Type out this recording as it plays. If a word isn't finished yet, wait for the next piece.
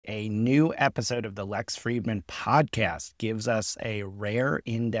A new episode of the Lex Fridman Podcast gives us a rare,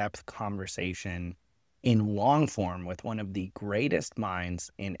 in-depth conversation in long form with one of the greatest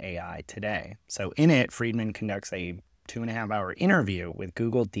minds in AI today. So in it, Fridman conducts a 2.5-hour interview with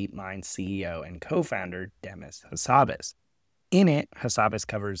Google DeepMind CEO and co-founder Demis Hassabis. In it, Hassabis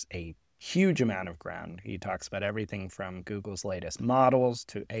covers a huge amount of ground. He talks about everything from Google's latest models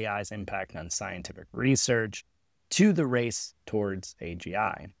to AI's impact on scientific research to the race towards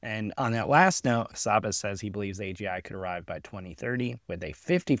AGI. And on that last note, Hassabis says he believes AGI could arrive by 2030 with a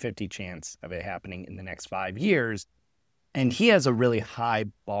 50-50 chance of it happening in the next 5 years. And he has a really high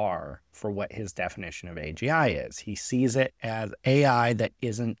bar for what his definition of AGI is. He sees it as AI that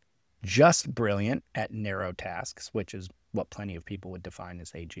isn't just brilliant at narrow tasks, which is what plenty of people would define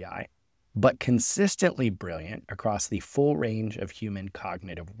as AGI, but consistently brilliant across the full range of human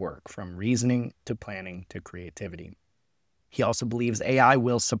cognitive work, from reasoning to planning to creativity. He also believes AI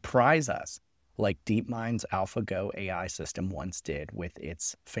will surprise us, like DeepMind's AlphaGo AI system once did with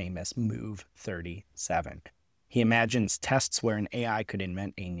its famous Move 37. He imagines tests where an AI could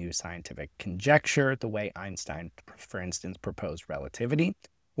invent a new scientific conjecture, the way Einstein, for instance, proposed relativity,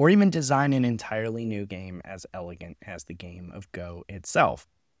 or even design an entirely new game as elegant as the game of Go itself.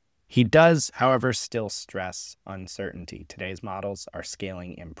 He does, however, still stress uncertainty. Today's models are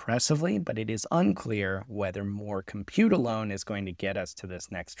scaling impressively, but it is unclear whether more compute alone is going to get us to this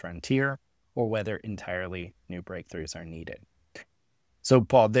next frontier or whether entirely new breakthroughs are needed. So,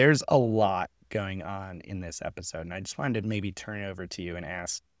 Paul, there's a lot going on in this episode, and I just wanted to maybe turn it over to you and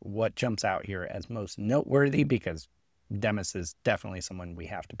ask what jumps out here as most noteworthy, because Demis is definitely someone we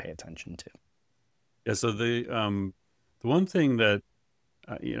have to pay attention to. Yeah, so the one thing that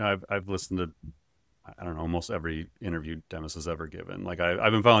I've listened to, I don't know, almost every interview Demis has ever given. Like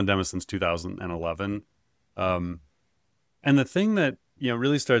I've been following Demis since 2011. And the thing that,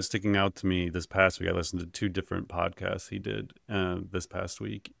 really started sticking out to me this past week, I listened to 2 different podcasts he did this past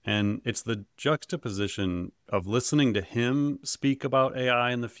week. And it's the juxtaposition of listening to him speak about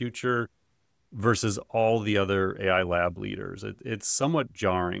AI in the future versus all the other AI lab leaders. It's somewhat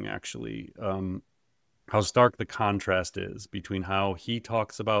jarring, actually. How stark the contrast is between how he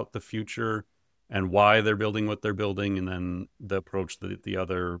talks about the future and why they're building what they're building, and then the approach that the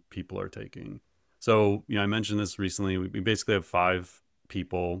other people are taking. So, I mentioned this recently. We basically have 5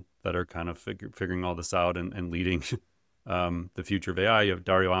 people that are kind of figuring all this out and leading the future of AI. You have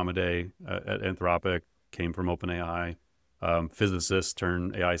Dario Amodei at Anthropic, came from OpenAI, physicist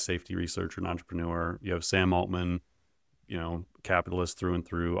turned AI safety researcher and entrepreneur. You have Sam Altman, capitalist through and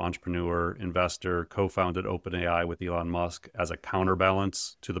through, entrepreneur, investor, co-founded OpenAI with Elon Musk as a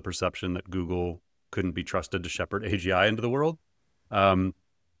counterbalance to the perception that Google couldn't be trusted to shepherd AGI into the world. You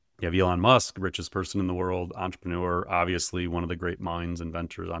have Elon Musk, richest person in the world, entrepreneur, obviously one of the great minds,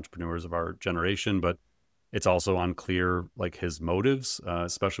 inventors, entrepreneurs of our generation, but it's also unclear like his motives,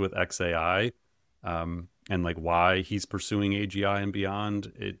 especially with XAI, and like why he's pursuing AGI and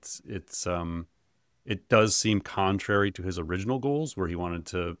beyond. It does seem contrary to his original goals, where he wanted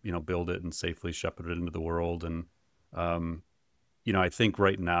to, build it and safely shepherd it into the world. And, I think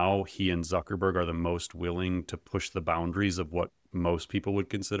right now he and Zuckerberg are the most willing to push the boundaries of what most people would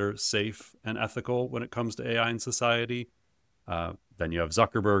consider safe and ethical when it comes to AI in society. Then you have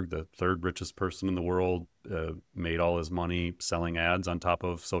Zuckerberg, the 3rd richest person in the world, made all his money selling ads on top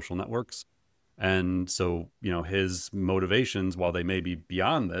of social networks. And so, his motivations, while they may be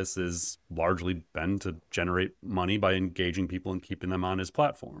beyond this, is largely been to generate money by engaging people and keeping them on his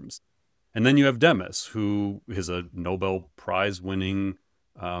platforms. And then you have Demis, who is a Nobel Prize winning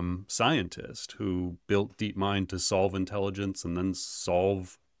scientist who built DeepMind to solve intelligence and then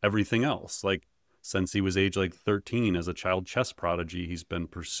solve everything else. Like, since he was age like 13 as a child chess prodigy, he's been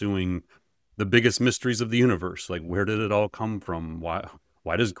pursuing the biggest mysteries of the universe. Like, where did it all come from?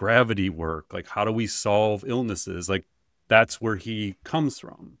 Why does gravity work? Like, how do we solve illnesses? Like, that's where he comes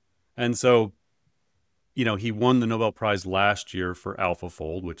from. And so, he won the Nobel Prize last year for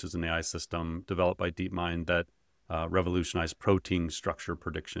AlphaFold, which is an AI system developed by DeepMind that revolutionized protein structure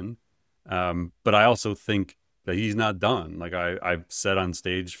prediction. But I also think that he's not done. Like I've said on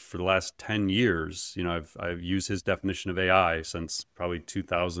stage for the last 10 years, I've used his definition of AI since probably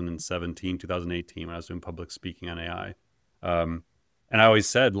 2017, 2018, when I was doing public speaking on AI. And I always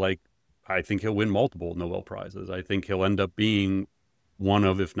said, like, I think he'll win multiple Nobel Prizes. I think he'll end up being one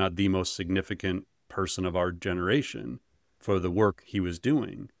of, if not the most significant person of our generation for the work he was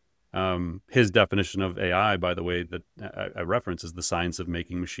doing. His definition of AI, by the way, that I reference, is the science of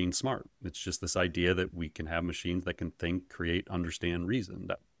making machines smart. It's just this idea that we can have machines that can think, create, understand, reason.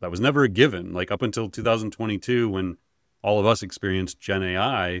 That was never a given. Like up until 2022, when all of us experienced Gen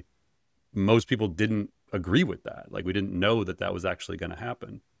AI, most people didn't agree with that. Like we didn't know that that was actually going to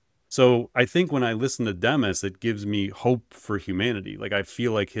happen. So I think when I listen to Demis, it gives me hope for humanity. Like I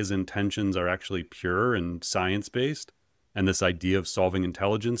feel like his intentions are actually pure and science-based. And this idea of solving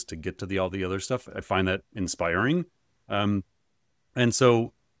intelligence to get to all the other stuff, I find that inspiring. And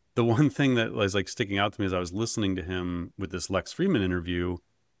so the one thing that was like sticking out to me as I was listening to him with this Lex Fridman interview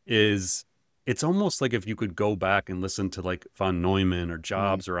is it's almost like if you could go back and listen to like von Neumann or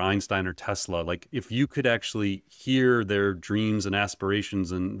Jobs or Einstein or Tesla, like if you could actually hear their dreams and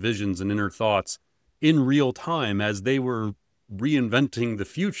aspirations and visions and inner thoughts in real time as they were reinventing the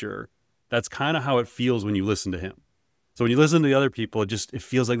future, that's kind of how it feels when you listen to him. So when you listen to the other people, it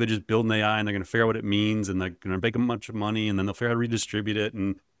feels like they're just building AI and they're going to figure out what it means and they're going to make a bunch of money and then they'll figure out how to redistribute it.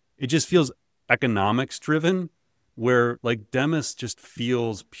 And it just feels economics driven, where like Demis just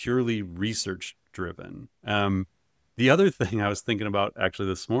feels purely research driven. The other thing I was thinking about actually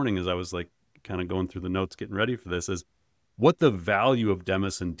this morning as I was like kind of going through the notes, getting ready for this, is what the value of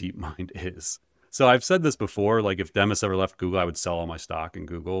Demis and DeepMind is. So I've said this before, like if Demis ever left Google, I would sell all my stock in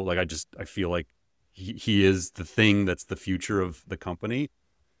Google. Like I feel like he is the thing that's the future of the company.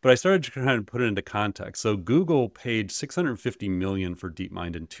 But I started to kind of put it into context. So Google paid $650 million for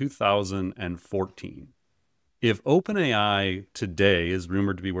DeepMind in 2014. If OpenAI today is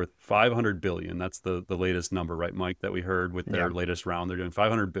rumored to be worth $500 billion, that's the latest number, right, Mike, that we heard with their latest round, they're doing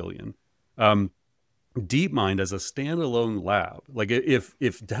 $500 billion. DeepMind as a standalone lab, like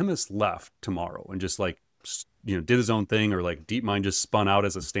if Demis left tomorrow and just like, did his own thing, or like DeepMind just spun out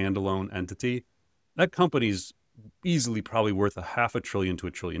as a standalone entity, that company's easily probably worth $500 billion to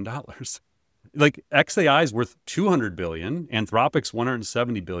 $1 trillion. Like XAI is worth $200 billion, Anthropic's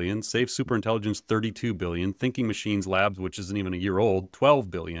 $170 billion, Safe Superintelligence $32 billion, Thinking Machines Labs, which isn't even a year old,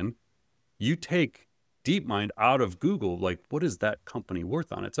 $12 billion. You take DeepMind out of Google, like what is that company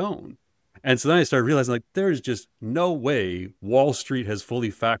worth on its own? And so then I started realizing like there's just no way Wall Street has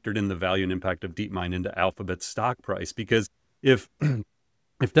fully factored in the value and impact of DeepMind into Alphabet's stock price, because if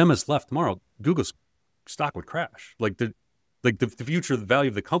Demis left tomorrow, Google's stock would crash. Like the future value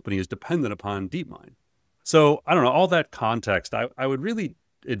of the company is dependent upon DeepMind. So I don't know, all that context, I would really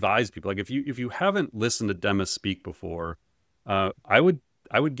advise people, like if you haven't listened to Demis speak before, I would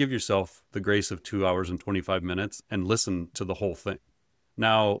give yourself the grace of 2 hours and 25 minutes and listen to the whole thing.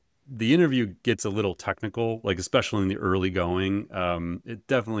 Now, the interview gets a little technical, like especially in the early going, it's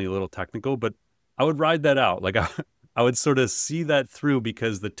definitely a little technical, but I would ride that out. Like I would sort of see that through,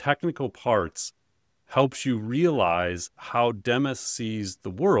 because the technical parts helps you realize how Demis sees the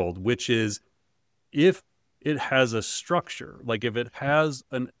world, which is if it has a structure, like if it has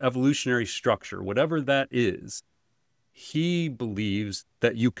an evolutionary structure, whatever that is, he believes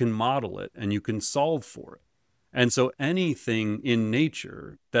that you can model it and you can solve for it. And so anything in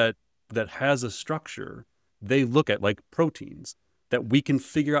nature that has a structure, they look at, like proteins, that we can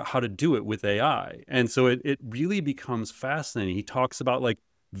figure out how to do it with AI. And so it really becomes fascinating. He talks about like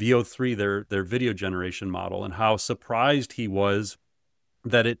VO3, their video generation model, and how surprised he was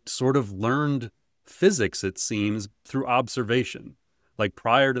that it sort of learned physics, it seems, through observation. Like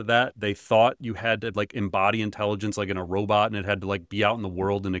prior to that, they thought you had to like embody intelligence like in a robot, and it had to like be out in the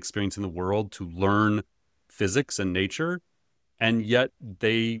world and experiencing the world to learn physics and nature. And yet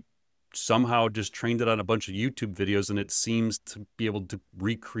they somehow just trained it on a bunch of YouTube videos, and it seems to be able to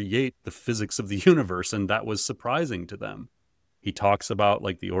recreate the physics of the universe. And that was surprising to them. He talks about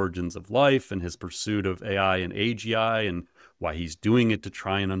like the origins of life and his pursuit of AI and AGI and why he's doing it to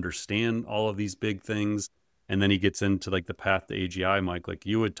try and understand all of these big things. And then he gets into like the path to AGI, Mike, like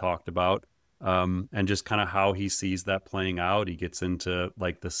you had talked about, and just kind of how he sees that playing out. He gets into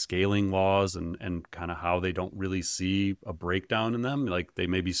like the scaling laws and kind of how they don't really see a breakdown in them. Like they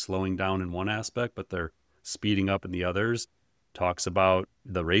may be slowing down in one aspect, but they're speeding up in the others. Talks about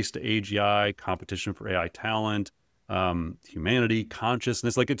the race to AGI, competition for AI talent, humanity,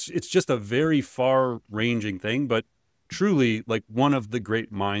 consciousness. Like it's just a very far ranging thing, but truly like one of the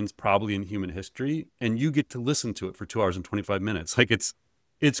great minds probably in human history. And you get to listen to it for 2 hours and 25 minutes. Like it's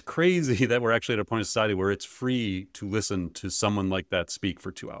crazy that we're actually at a point in society where it's free to listen to someone like that speak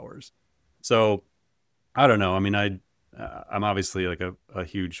for 2 hours. So I don't know. I mean, I'm obviously like a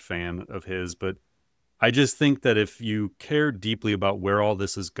huge fan of his, but I just think that if you care deeply about where all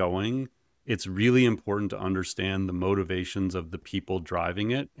this is going, it's really important to understand the motivations of the people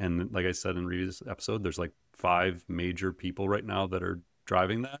driving it. And like I said in previous episode, there's like 5 major people right now that are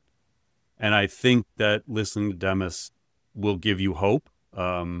driving that. And I think that listening to Demis will give you hope.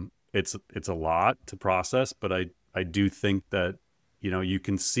 It's a lot to process, but I do think that, you know, you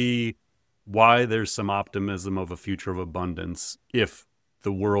can see why there's some optimism of a future of abundance if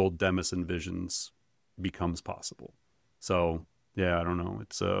the world Demis envisions becomes possible. So yeah, I don't know.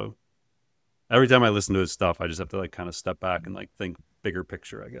 It's every time I listen to his stuff, I just have to like kind of step back and like think bigger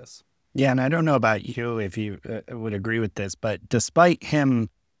picture, I guess. Yeah, and I don't know about you if you would agree with this, but despite him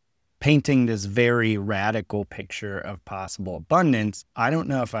painting this very radical picture of possible abundance, I don't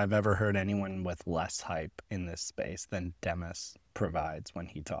know if I've ever heard anyone with less hype in this space than Demis provides when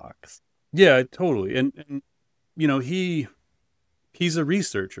he talks. Yeah, totally. And you know, he's a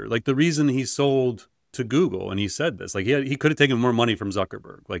researcher. Like the reason he sold to Google, and he said this, like he could have taken more money from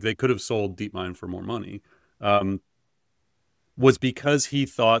Zuckerberg. Like they could have sold DeepMind for more money. Was because he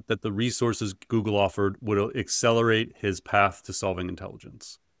thought that the resources Google offered would accelerate his path to solving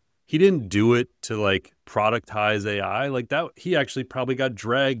intelligence. He didn't do it to like productize AI like that. He actually probably got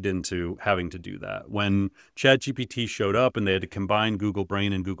dragged into having to do that when ChatGPT showed up and they had to combine Google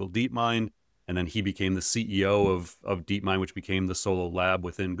Brain and Google DeepMind. And then he became the CEO of DeepMind, which became the solo lab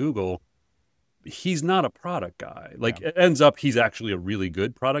within Google. He's not a product guy. Like it ends up, he's actually a really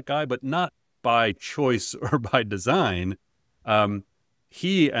good product guy, but not by choice or by design.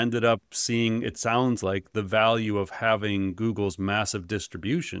 He ended up seeing, it sounds like, the value of having Google's massive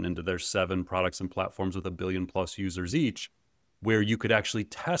distribution into their 7 products and platforms with 1 billion+ users each, where you could actually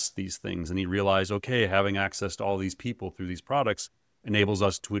test these things. And he realized, okay, having access to all these people through these products enables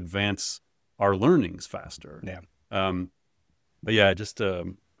us to advance our learnings faster. Yeah. But yeah, just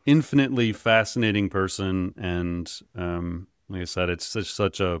infinitely fascinating person. And like I said, it's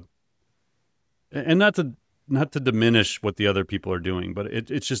such a, and not to diminish what the other people are doing, but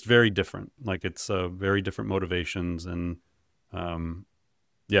it's just very different. Like it's very different motivations. And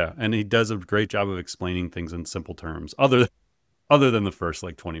yeah, and he does a great job of explaining things in simple terms, other than the first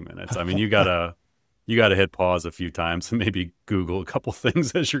like 20 minutes. I mean, you gotta hit pause a few times and maybe Google a couple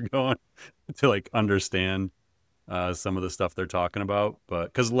things as you're going to like understand some of the stuff they're talking about. But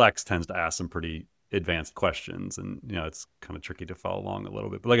because Lex tends to ask some pretty advanced questions, and you know, it's kind of tricky to follow along a little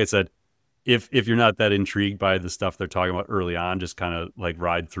bit. But like I said, if you're not that intrigued by the stuff they're talking about early on, just kind of like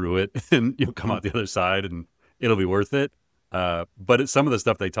ride through it and you'll come out the other side and it'll be worth it. But some of the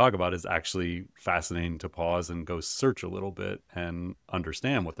stuff they talk about is actually fascinating to pause and go search a little bit and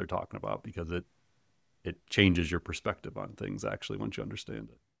understand what they're talking about, because it changes your perspective on things actually once you understand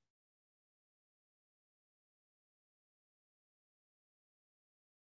it.